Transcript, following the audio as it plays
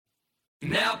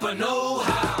Napa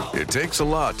know-how. It takes a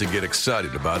lot to get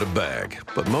excited about a bag,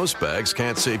 but most bags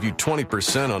can't save you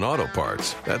 20% on auto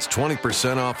parts. That's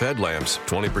 20% off headlamps,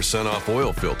 20% off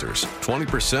oil filters,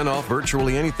 20% off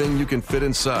virtually anything you can fit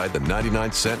inside the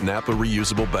 99-cent Napa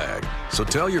reusable bag. So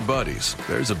tell your buddies,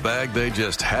 there's a bag they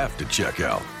just have to check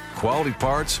out. Quality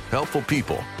parts, helpful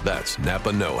people. That's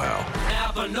Napa know-how.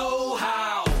 Napa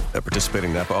know-how. At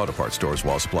participating Napa Auto Parts stores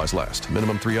while supplies last.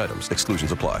 Minimum 3 items.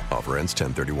 Exclusions apply. Offer ends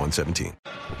 10/31/17.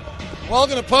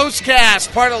 Welcome to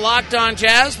Postcast, part of Locked On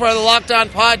Jazz, part of the Locked On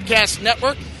Podcast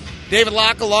Network. David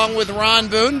Locke along with Ron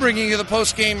Boone bringing you the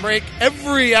post-game break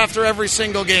after every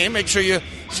single game. Make sure you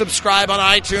subscribe on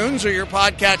iTunes or your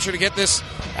podcatcher to get this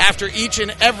after each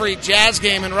and every Jazz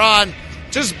game. And Ron,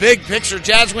 just big picture.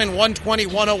 Jazz win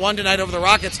 120-101 tonight over the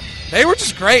Rockets. They were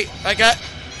just great.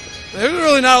 There was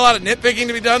really not a lot of nitpicking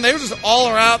to be done. They were just all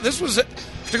around. This was,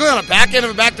 particularly on a back end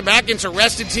of a back-to-back against a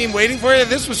rested team waiting for you,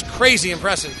 this was crazy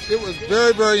impressive. It was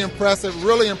very, very impressive.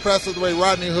 Really impressive the way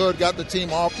Rodney Hood got the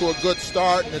team off to a good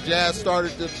start, and the Jazz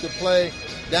started to play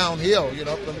downhill,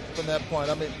 from that point.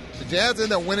 I mean, the Jazz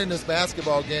ended up winning this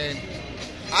basketball game,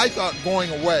 I thought,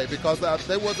 going away because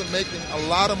they wasn't making a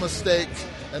lot of mistakes,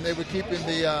 and they were keeping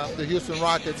the Houston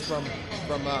Rockets from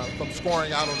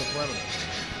scoring out on the perimeter.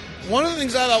 One of the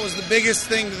things I thought was the biggest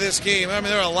thing to this game, I mean,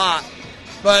 there are a lot,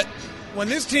 but when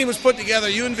this team was put together,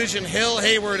 you envision Hill,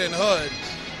 Hayward, and Hood.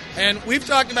 And we've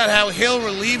talked about how Hill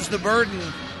relieves the burden,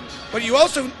 but you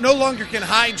also no longer can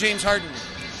hide James Harden.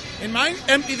 In my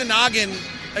Empty the Noggin,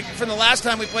 from the last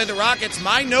time we played the Rockets,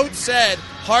 my note said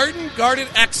Harden guarded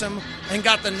Exum and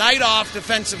got the night off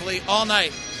defensively all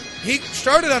night. He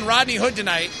started on Rodney Hood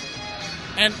tonight,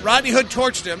 and Rodney Hood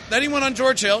torched him. Then he went on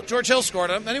George Hill. George Hill scored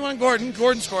him. Then he went on Gordon.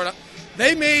 Gordon scored him.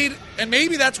 They made, and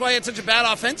maybe that's why it's such a bad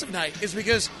offensive night, is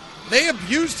because they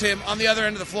abused him on the other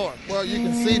end of the floor. Well, you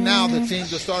can see now the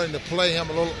teams are starting to play him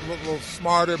a little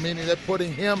smarter, meaning they're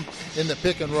putting him in the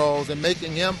pick and rolls and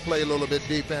making him play a little bit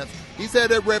defense. He's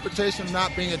had that reputation of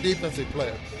not being a defensive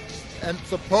player. And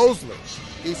supposedly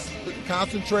he's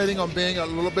concentrating on being a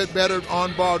little bit better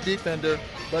on-ball defender,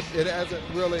 but it hasn't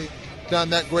really done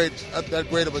that great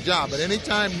of a job. But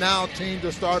anytime now teams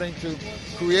are starting to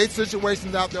create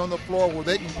situations out there on the floor where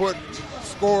they can put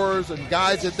scorers and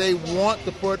guys that they want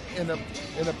to put in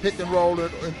a pick and roll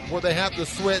where they have to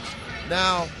switch,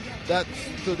 now that's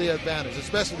to their advantage,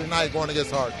 especially tonight going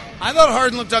against Harden. I thought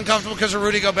Harden looked uncomfortable because of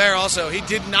Rudy Gobert also. He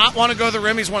did not want to go to the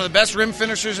rim. He's one of the best rim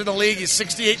finishers in the league. He's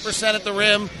 68% at the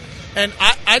rim. And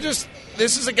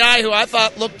this is a guy who I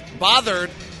thought looked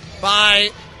bothered by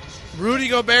Rudy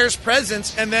Gobert's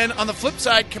presence. And then on the flip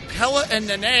side, Capella and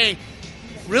Nene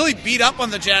really beat up on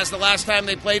the Jazz the last time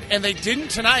they played, and they didn't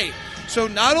tonight. So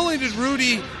not only did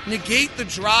Rudy negate the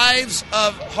drives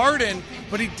of Harden,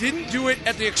 but he didn't do it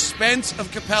at the expense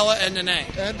of Capella and Nene.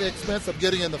 And the expense of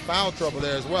getting into foul trouble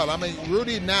there as well. I mean,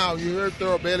 Rudy now, you heard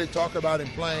Thurl Bailey talk about him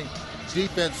playing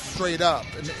defense straight up,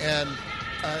 and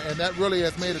that really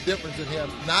has made a difference in him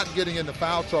not getting into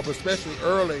foul trouble, especially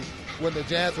early when the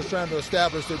Jazz are trying to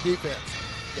establish their defense.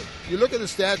 You look at the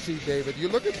stat sheet, David. You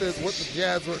look at what the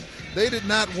Jazz were. They did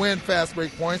not win fast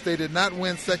break points. They did not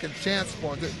win second chance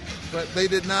points. But they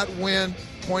did not win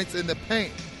points in the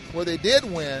paint. Where they did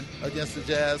win against the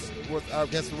Jazz,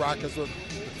 against the Rockets, was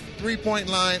three-point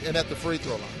line and at the free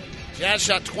throw line. Jazz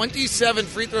shot 27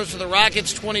 free throws for the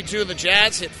Rockets, 22. The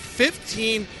Jazz hit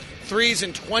 15 threes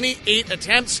in 28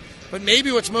 attempts. But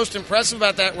maybe what's most impressive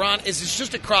about that, Ron, is it's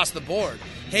just across the board.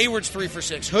 Hayward's 3 for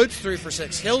 6, Hood's 3 for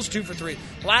 6, Hill's 2 for 3,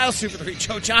 Lyles 2 for 3,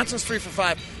 Joe Johnson's 3 for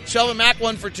 5, Shelvin Mack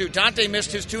 1 for 2, Dante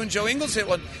missed his 2, and Joe Ingles hit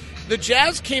 1. The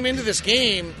Jazz came into this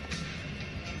game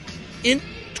in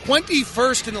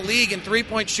 21st in the league in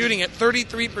three-point shooting at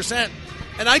 33%.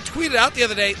 And I tweeted out the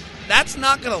other day, that's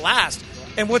not going to last.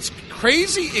 And what's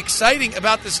crazy exciting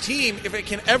about this team, if it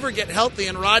can ever get healthy,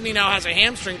 and Rodney now has a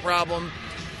hamstring problem,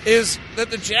 is that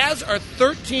the Jazz are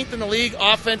 13th in the league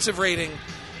offensive rating.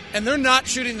 And they're not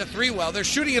shooting the three well. They're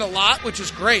shooting it a lot, which is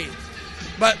great.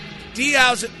 But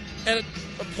Diaz at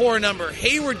a poor number.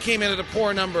 Hayward came in at a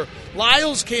poor number.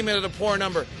 Lyles came in at a poor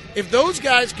number. If those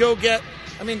guys go get,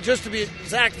 just to be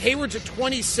exact, Hayward's at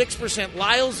 26%,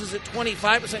 Lyles is at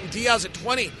 25%, and Diaz at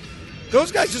 20%.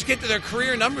 Those guys just get to their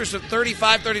career numbers of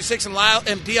 35, 36,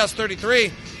 and Diaz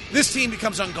 33. This team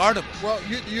becomes unguardable. Well,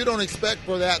 you don't expect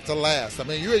for that to last.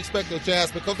 You expect the Jazz,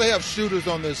 because they have shooters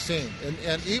on this team.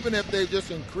 And even if they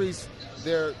just increase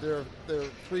their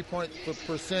three-point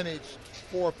percentage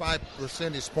 4 or 5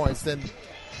 percentage points, then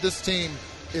this team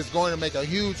is going to make a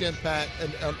huge impact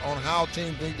on how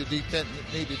teams need to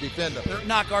defend them. They're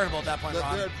not guardable at that point,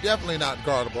 Ron. They're definitely not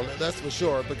guardable, that's for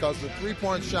sure, because the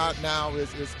three-point shot now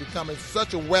is becoming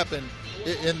such a weapon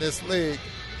in this league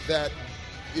that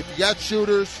if you got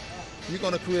shooters, you're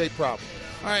going to create problems.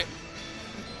 All right.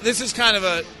 This is kind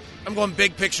of I'm going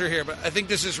big picture here, but I think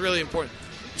this is really important.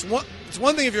 It's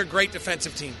one thing if you're a great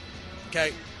defensive team,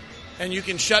 okay, and you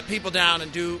can shut people down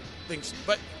and do things.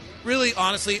 But really,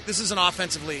 honestly, this is an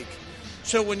offensive league.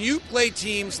 So when you play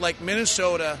teams like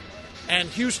Minnesota and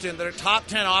Houston that are top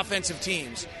 10 offensive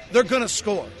teams, they're going to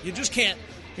score. You just can't.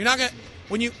 You're not going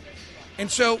to. And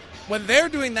so when they're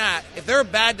doing that, if they're a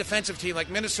bad defensive team like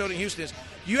Minnesota and Houston is,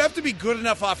 you have to be good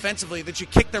enough offensively that you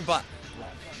kick their butt.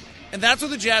 And that's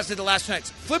what the Jazz did the last 2 nights.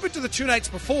 Flip it to the 2 nights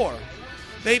before.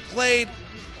 They played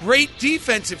great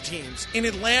defensive teams in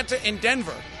Atlanta and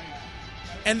Denver.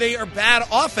 And they are bad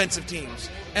offensive teams.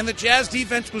 And the Jazz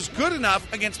defense was good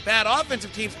enough against bad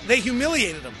offensive teams, they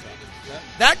humiliated them.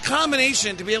 That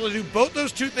combination to be able to do both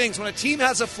those two things when a team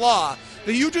has a flaw,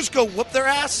 that you just go whoop their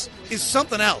ass, is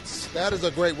something else. That is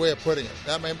a great way of putting it.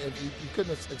 I mean, if you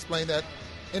couldn't explain that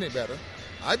any better.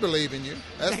 I believe in you,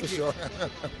 that's for sure.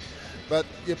 But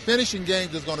your finishing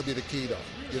games is going to be the key, though.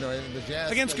 You know, and the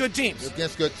Jazz against good teams.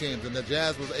 Against good teams, and the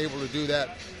Jazz was able to do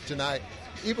that tonight.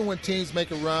 Even when teams make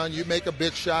a run, you make a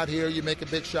big shot here, you make a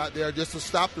big shot there, just to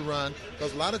stop the run.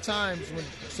 Because a lot of times when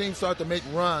teams start to make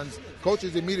runs,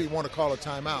 coaches immediately want to call a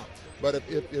timeout. But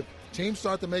if teams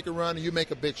start to make a run and you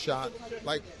make a big shot,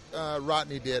 like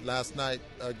Rodney did last night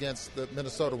against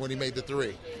Minnesota when he made the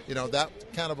three, you know, that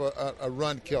kind of a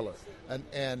run killer.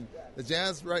 And the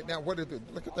Jazz right now, look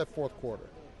at that fourth quarter.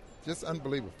 Just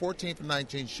unbelievable. 14 for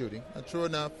 19 shooting. And true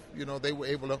enough, you know, they were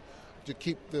able to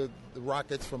keep the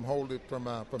Rockets from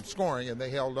scoring, and they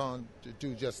held on to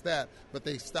do just that. But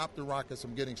they stopped the Rockets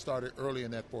from getting started early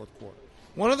in that fourth quarter.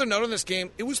 One other note on this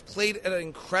game, it was played at an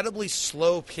incredibly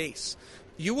slow pace.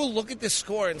 You will look at this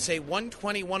score and say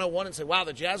 120-101 and say, wow,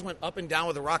 the Jazz went up and down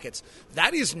with the Rockets.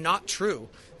 That is not true.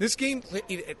 This game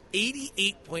played at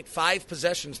 88.5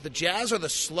 possessions. The Jazz are the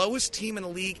slowest team in the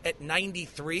league at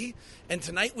 93, and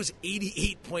tonight was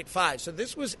 88.5. So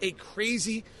this was a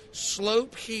crazy,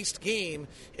 slow-paced game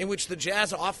in which the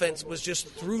Jazz offense was just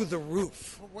through the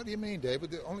roof. What do you mean,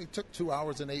 David? It only took 2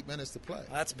 hours and 8 minutes to play.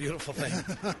 That's a beautiful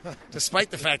thing.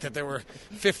 Despite the fact that there were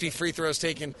 50 free throws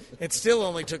taken, it still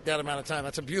only took that amount of time.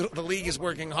 That's a beautiful. The league is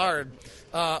working hard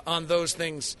on those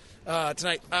things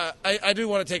tonight. I do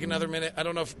want to take another minute. I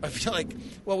don't know if I feel like.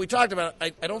 Well, we talked about.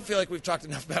 I don't feel like we've talked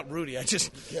enough about Rudy. I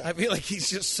feel like he's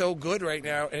just so good right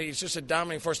now, and he's just a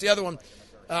dominating force. The other one,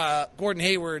 Gordon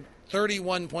Hayward,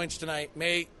 31 points tonight.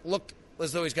 May look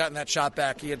as though he's gotten that shot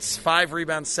back. He had 5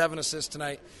 rebounds, 7 assists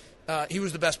tonight. He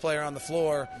was the best player on the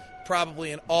floor,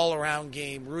 probably an all-around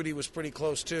game. Rudy was pretty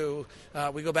close, too.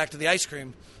 We go back to the ice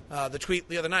cream. The tweet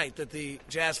the other night that the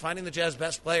Jazz, finding the Jazz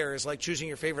best player is like choosing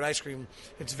your favorite ice cream.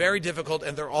 It's very difficult,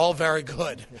 and they're all very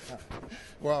good.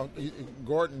 Well,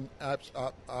 Gordon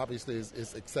obviously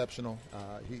is exceptional.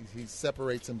 He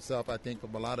separates himself, I think,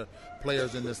 from a lot of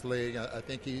players in this league. I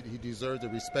think he deserves the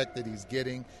respect that he's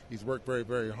getting. He's worked very,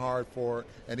 very hard for it,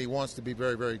 and he wants to be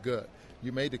very, very good.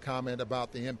 You made the comment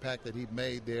about the impact that he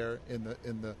made there in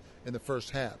the first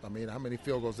half. I mean, how many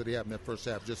field goals did he have in that first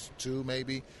half? Just 2,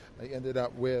 maybe. He ended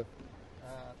up with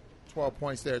 12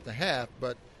 points there at the half,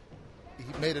 but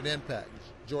he made an impact.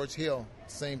 George Hill,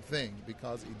 same thing,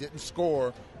 because he didn't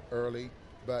score early,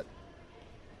 but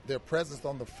their presence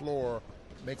on the floor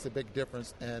makes a big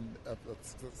difference and a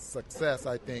success,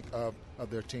 I think, of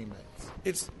their teammates.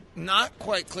 It's not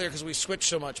quite clear because we switched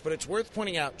so much, but it's worth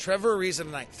pointing out Trevor Ariza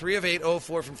tonight, 3 of 8,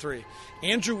 0-4 from 3.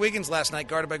 Andrew Wiggins last night,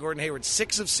 guarded by Gordon Hayward,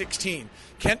 6 of 16.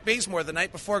 Kent Bazemore the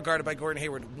night before, guarded by Gordon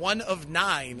Hayward, 1 of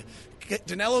 9.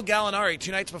 Danilo Gallinari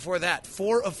 2 nights before that,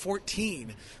 4 of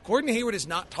 14. Gordon Hayward is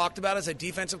not talked about as a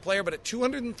defensive player, but at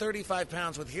 235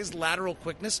 pounds with his lateral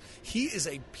quickness, he is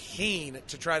a pain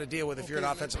to try to deal with if you're an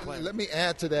offensive player. Let me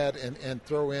add to that and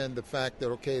throw in the fact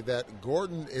that, that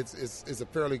Gordon is a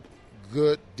fairly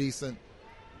good, decent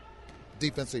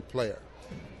defensive player.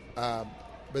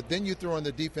 But then you throw in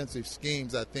the defensive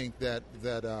schemes, I think, that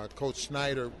Coach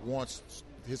Snyder wants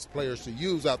his players to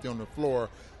use out there on the floor.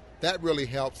 That really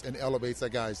helps and elevates a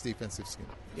guy's defensive scheme.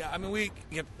 Yeah, I mean, we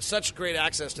get such great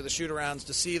access to the shoot-arounds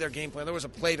to see their game plan. There was a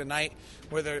play tonight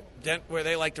where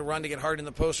they like to run to get hard in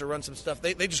the post or run some stuff.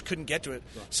 They just couldn't get to it.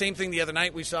 Right. Same thing the other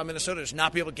night. We saw Minnesota just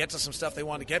not be able to get to some stuff they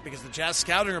wanted to get because the Jazz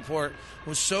scouting report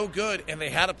was so good and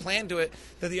they had a plan to it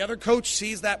that the other coach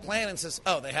sees that plan and says,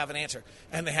 oh, they have an answer,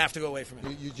 and they have to go away from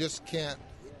it. You just can't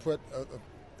put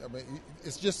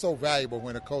it's just so valuable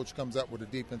when a coach comes up with a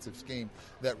defensive scheme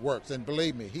that works. And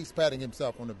believe me, he's patting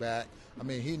himself on the back. I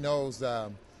mean, he knows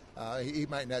he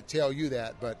might not tell you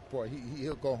that, but, boy,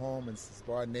 he'll go home and,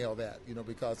 boy, I nail that,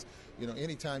 because,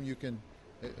 anytime you can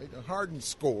 – Harden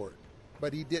scored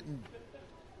but he didn't.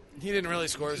 He didn't really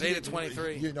score. It was 8 of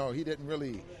 23. He didn't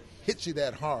really hit you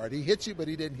that hard. He hit you, but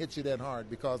he didn't hit you that hard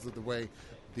because of the way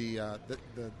the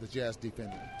Jazz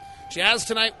defended. Jazz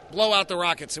tonight blow out the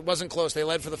Rockets. It wasn't close. They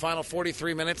led for the final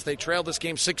 43 minutes. They trailed this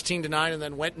game 16-9 and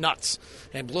then went nuts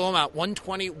and blew them out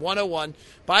 120-101.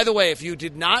 By the way, if you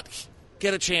did not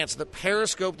get a chance, the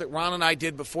Periscope that Ron and I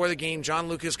did before the game, John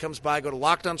Lucas comes by, go to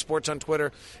Locked On Sports on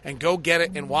Twitter and go get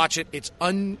it and watch it. It's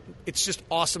just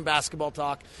awesome basketball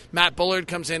talk. Matt Bullard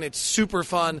comes in. It's super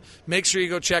fun. Make sure you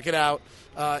go check it out.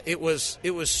 It was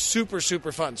super,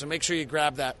 super fun, so make sure you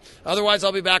grab that. Otherwise,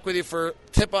 I'll be back with you for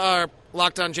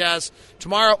Locked On Jazz.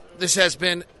 Tomorrow, this has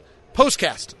been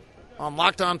Postcast on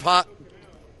Locked On Pod.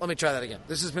 Let me try that again.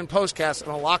 This has been Postcast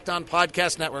on a Locked On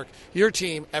Podcast Network, your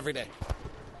team every day.